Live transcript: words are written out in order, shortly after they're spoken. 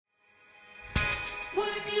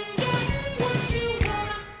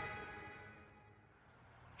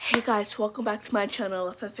Hey guys, welcome back to my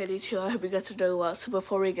channel, FF82. I hope you guys are doing well. So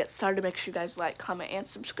before we get started, make sure you guys like, comment, and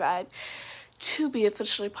subscribe to be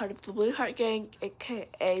officially part of the Blue Heart Gang,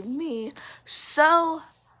 aka me. So,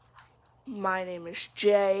 my name is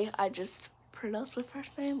Jay. I just pronounced my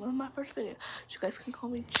first name on my first video. So you guys can call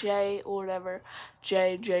me Jay or whatever.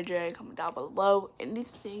 Jay, comment down below.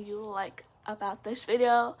 Anything you like about this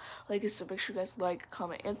video, so make sure you guys like,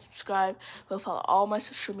 comment, and subscribe. Go follow all my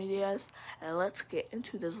social medias, and let's get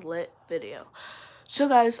into this lit video. So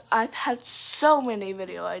guys, I've had so many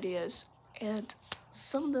video ideas, and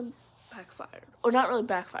some of them backfired, or not really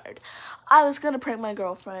backfired. I was gonna prank my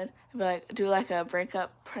girlfriend and do like a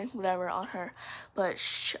breakup prank, whatever, on her, but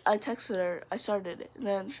I texted her. I started it, and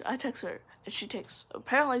then I texted her, and she takes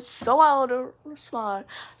apparently so while to respond.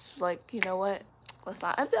 It's like, you know what? Let's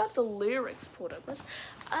not. I have the lyrics pulled up. Because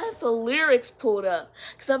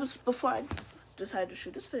I was, before I decided to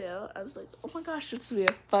shoot this video, I was like, oh my gosh, this would be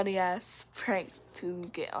a funny ass prank to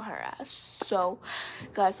get on her ass. So,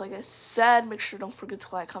 guys, like I said, make sure don't forget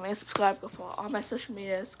to like, comment, and subscribe. Go follow all my social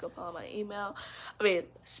medias. Go follow my email.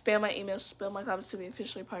 Spam my email, spam my comments to be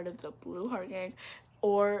officially part of the Blue Heart Gang,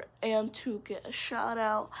 and to get a shout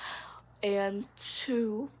out. And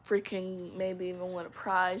to freaking maybe even win a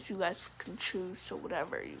prize. You guys can choose, so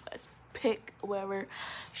whatever you guys pick, whatever.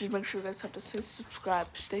 Just make sure you guys have to stay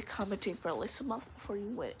subscribed, stay commenting for at least a month before you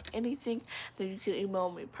win anything. Then you can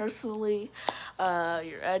email me personally,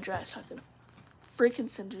 your address. I can freaking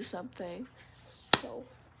send you something. So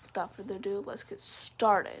without further ado, let's get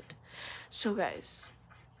started. So guys,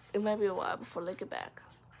 it might be a while before they get back,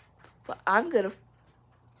 but I'm gonna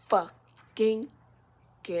fucking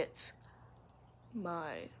get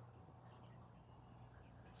my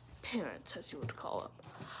parents, as you would call them.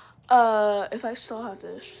 If I still have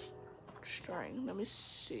this string, let me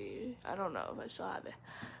see. I don't know if I still have it,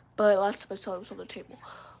 but last time I saw it was on the table.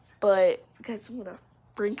 But guys, I'm gonna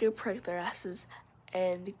freaking prank their asses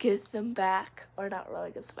and get them back, or not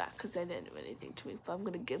really get them back because they didn't do anything to me, but I'm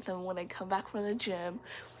gonna get them when I come back from the gym,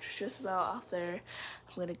 which is just about off there.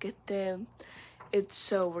 I'm gonna get them.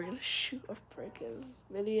 So we're gonna shoot a freaking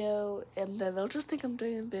video, and then they'll just think I'm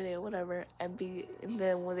doing a video, whatever, and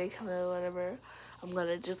then when they come in, whatever, I'm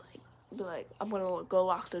gonna just be like, I'm gonna go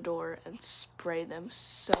lock the door and spray them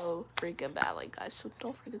so freaking badly, guys. So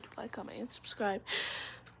don't forget to like, comment, and subscribe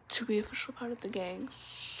to be official part of the gang.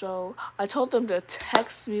 So I told them to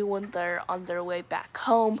text me when they're on their way back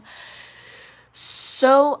home,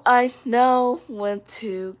 so I know when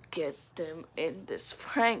to get them in this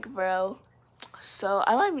prank, bro. So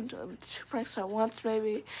I might be doing 2 pranks at once,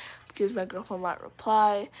 maybe, because my girlfriend might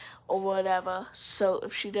reply or whatever. So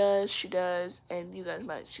if she does, she does, and you guys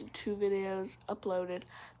might see 2 videos uploaded.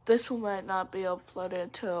 This one might not be uploaded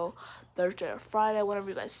until Thursday or Friday. Whenever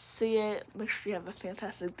you guys see it, make sure you have a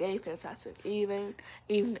fantastic day, fantastic evening.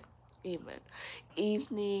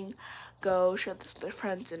 Go share this with your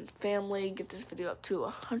friends and family. Get this video up to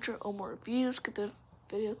 100 or more views. Get the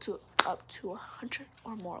video up to 100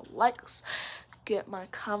 or more likes. Get my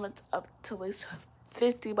comments up to at least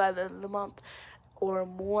 50 by the end of the month or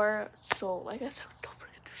more. So like I said, don't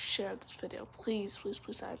forget to share this video, please.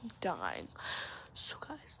 I'm dying. So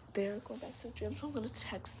guys, they're going back to the gym, so I'm gonna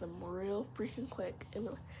text them real freaking quick and be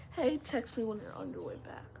like, hey, text me when you're on your way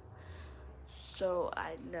back, so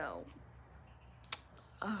I know.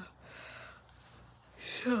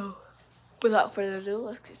 So without further ado,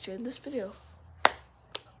 let's get you in this video.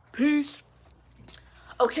 Peace.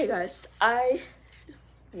 Okay, guys, I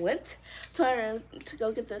went to my room to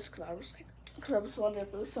go get this because I was wondering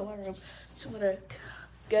if it was in my room. So I'm gonna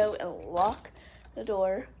go and lock the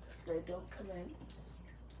door so they don't come in.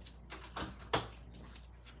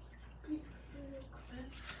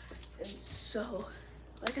 And so,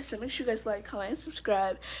 like I said, make sure you guys like, comment, and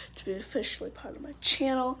subscribe to be officially part of my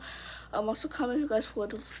channel. Also comment if you guys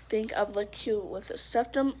would think I would look cute with a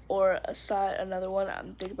septum or another one.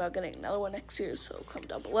 I'm thinking about getting another one next year, so comment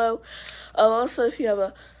down below. Also, if you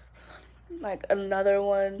have another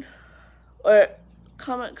one, or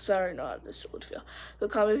comment, because I already know how this would feel.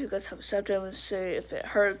 But comment if you guys have a septum and say if it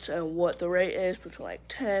hurts and what the rate is between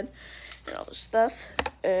 10 and all this stuff.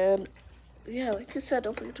 And yeah, like I said,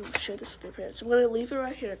 don't forget to share this with your parents. I'm gonna leave it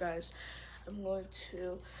right here, guys. I'm going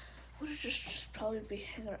to just probably be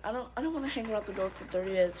hanging. I don't want to hang around the door for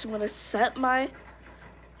 30 minutes. I'm gonna set my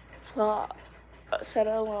clock, set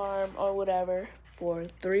an alarm or whatever for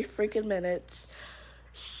 3 freaking minutes.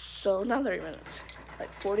 So not 30 minutes,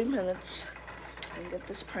 like 40 minutes, and get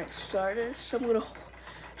this prank started. So I'm gonna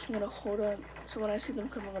hold on. So when I see them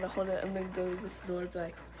come, I'm gonna hold it and then go to this door and be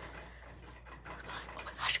like, oh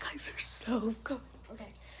my gosh, guys, they're so good.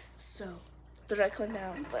 Okay, so they're not coming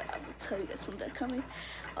down, but I will tell you guys when they're coming.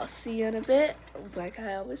 I'll see you in a bit. Like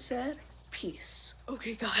I always said, peace.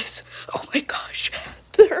 Okay, guys. Oh my gosh,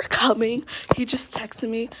 they're coming. He just texted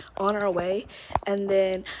me on our way, and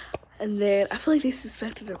then I feel like they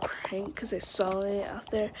suspected a prank because they saw it out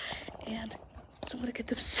there, and so I'm gonna get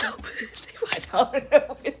them so good. They might not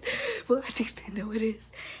know it, but I think they know it is.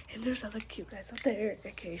 And there's other cute guys out there.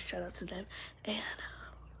 Okay, shout out to them. And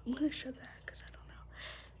I'm gonna show that because I don't know.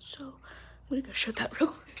 So I'm gonna go show that real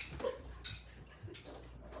quick.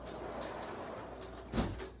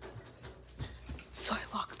 So I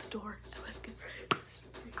locked the door. I was getting ready for this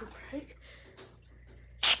freaking prank.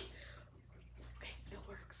 Okay, it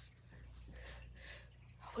works.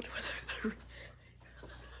 I wonder whether they're gonna.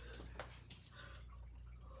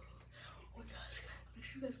 Oh my gosh, guys. Make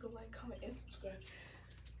sure you guys go like, comment, and subscribe.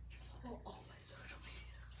 Follow all my social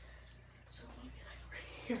medias. So I'm gonna be like right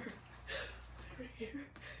here. Right here.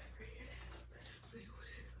 Right here.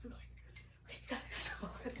 Okay, guys, so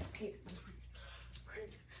let's get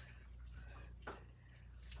prank.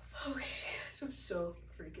 Okay, guys, I'm so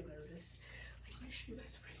freaking nervous. Like, make sure you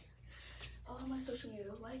guys follow my social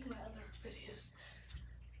media, like my other videos,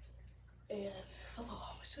 and follow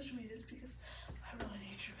all my social medias because I really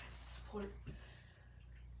need your guys' support.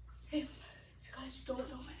 Hey, if you guys don't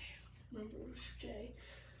know my name, remember it was Jay.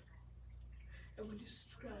 And when you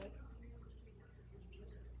subscribe,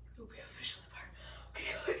 you'll be officially part.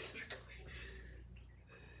 Okay, guys, they're coming.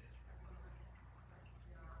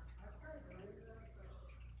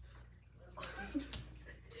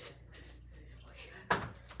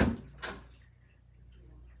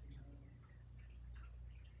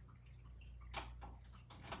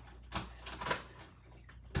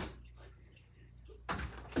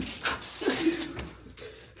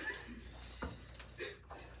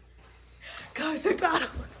 Guys, I got him.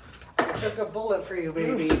 Took a bullet for you,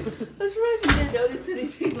 baby. I'm surprised you didn't notice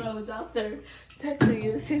anything when I was out there texting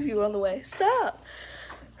you to see if you were on the way. Stop.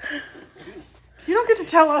 You don't get to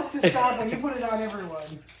tell us to stop when you put it on everyone.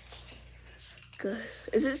 Good.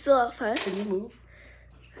 Is it still outside? Can you move?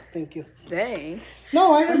 Thank you. Dang.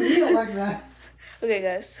 No, I didn't mean it like that. Okay,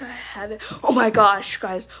 guys, I have it. Oh my gosh,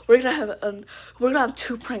 guys, we're gonna have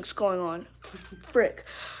 2 pranks going on. Frick,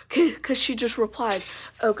 cause she just replied.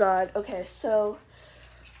 Oh God. Okay, so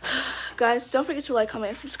guys, don't forget to like, comment,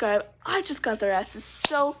 and subscribe. I just got their asses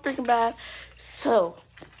so freaking bad. So,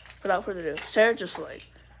 without further ado, Sarah just like,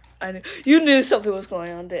 you knew something was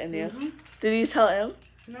going on, didn't you? Mm-hmm. Did you tell him?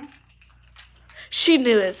 No. She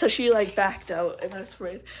knew it, so she like backed out and I was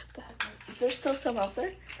afraid. Is there still some out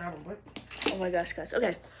there? Probably. Oh my gosh, guys.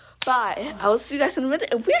 Okay, bye. I will see you guys in a minute,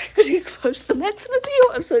 and we're going to post the next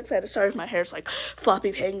video. I'm so excited. Sorry if my hair's like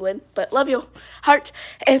floppy penguin, but love you. Heart,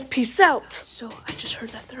 and peace out. So I just heard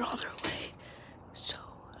that they're on their way. So,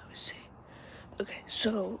 let me see. Okay,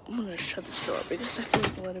 so I'm going to shut this door because I feel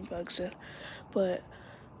like I'm letting bugs in. But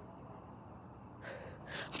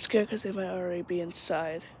I'm scared because they might already be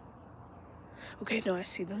inside. Okay, no, I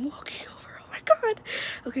see them walking over. Oh my God.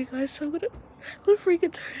 Okay, guys, so I'm gonna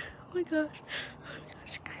freaking turn. Oh my gosh. Oh my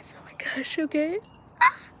gosh, guys. Oh my gosh, okay?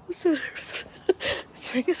 I'm so nervous.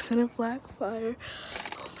 This ring is gonna black fire.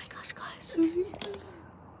 Oh my gosh, guys.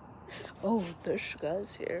 Oh, there's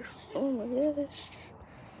guys here. Oh my gosh.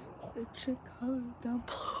 It should comment down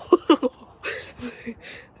below.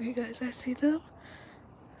 Okay, guys, I see them.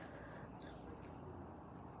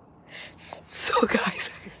 So guys,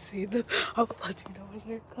 I can see them. I'll let you know when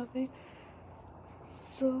they're coming.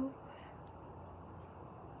 So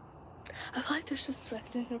I feel like they're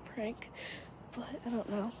suspecting a prank, but I don't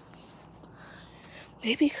know.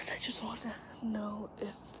 Maybe because I just want to know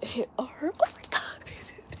if they are. Oh my God.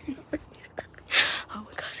 Oh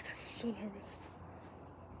my gosh, guys, I'm so nervous.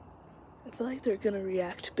 I feel like they're gonna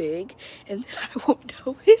react big and then I won't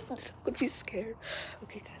know it. I'm gonna be scared.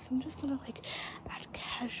 Okay, guys, I'm just gonna like add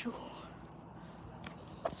casual.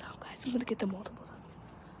 So guys, I'm gonna get them multiple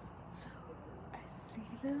times. So I see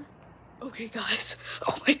them. Okay, guys.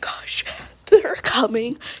 Oh my gosh, they're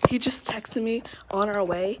coming. He just texted me on our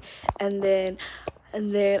way, and then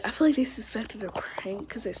I feel like they suspected a prank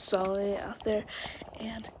because they saw it out there,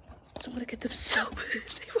 and so I'm gonna get them so good.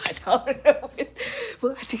 They might not know it,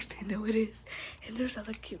 but I think they know it is. And there's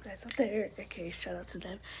other cute guys out there. Okay, shout out to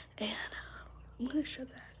them. And I'm gonna show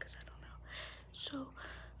that because I don't know. So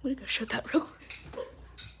I'm gonna go show that real quick.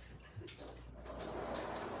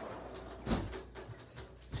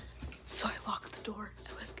 So I locked the door.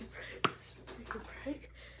 I was getting ready for this freaking prank.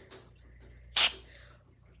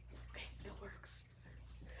 Okay, it works.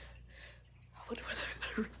 I wonder whether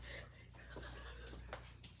they're gonna.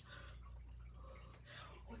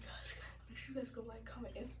 Oh my gosh, guys. Make sure you guys go like,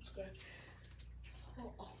 comment, and subscribe.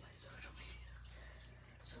 on all my social medias.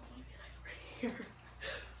 So I'm gonna be like right here,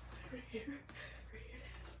 right here, right here.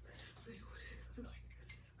 Like,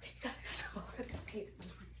 wait guys, so let's get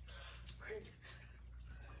right.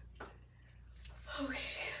 Okay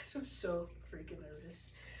guys, I'm so freaking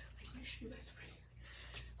nervous. Like, make sure you guys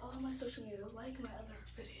follow my social media, like my other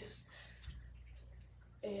videos,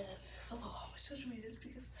 and follow all my social medias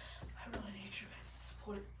because I really need your guys'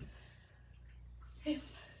 support. Hey,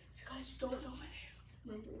 if you guys don't know my name,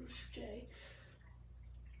 remember it was Jay.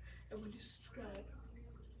 And when you subscribe,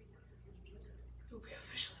 you'll be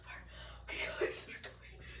officially part. Okay, guys, we're going.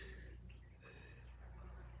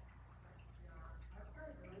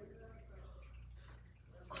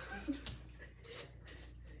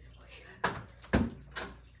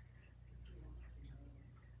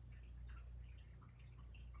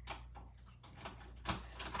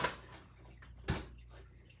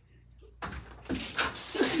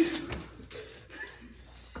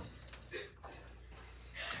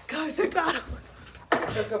 Guys, I got him.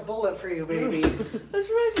 Took a bullet for you, baby. I'm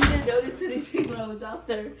surprised you didn't notice anything when I was out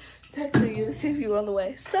there texting you to see if you were on the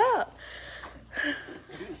way. Stop.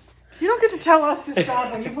 You don't get to tell us to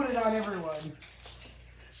stop when you put it on everyone.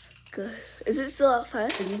 Good. Is it still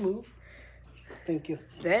outside? Can you move? Thank you.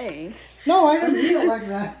 Dang. No, I didn't mean it like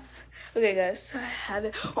that. Okay, guys, I have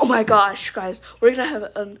it. Oh my gosh, guys, we're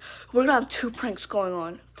gonna have 2 pranks going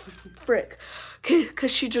on. Frick, okay,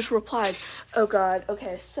 cause she just replied. Oh God.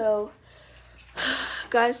 Okay, so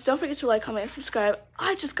guys, don't forget to like, comment, and subscribe.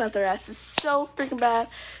 I just got their asses so freaking bad.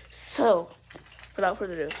 So, without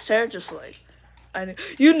further ado, Sarah just like,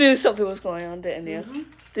 you knew something was going on, didn't you? Mm-hmm.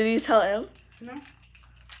 Did you tell him? No.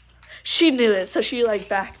 She knew it, so she like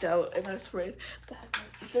backed out, and I was afraid.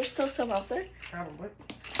 Is there still some out there? Probably.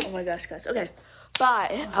 Oh my gosh, guys. Okay,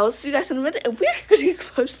 bye. I will see you guys in a minute, and we're going to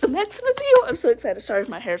post the next video. I'm so excited. Sorry if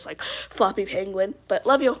my hair's like floppy penguin, but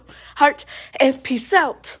love you. Heart, and peace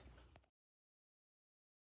out.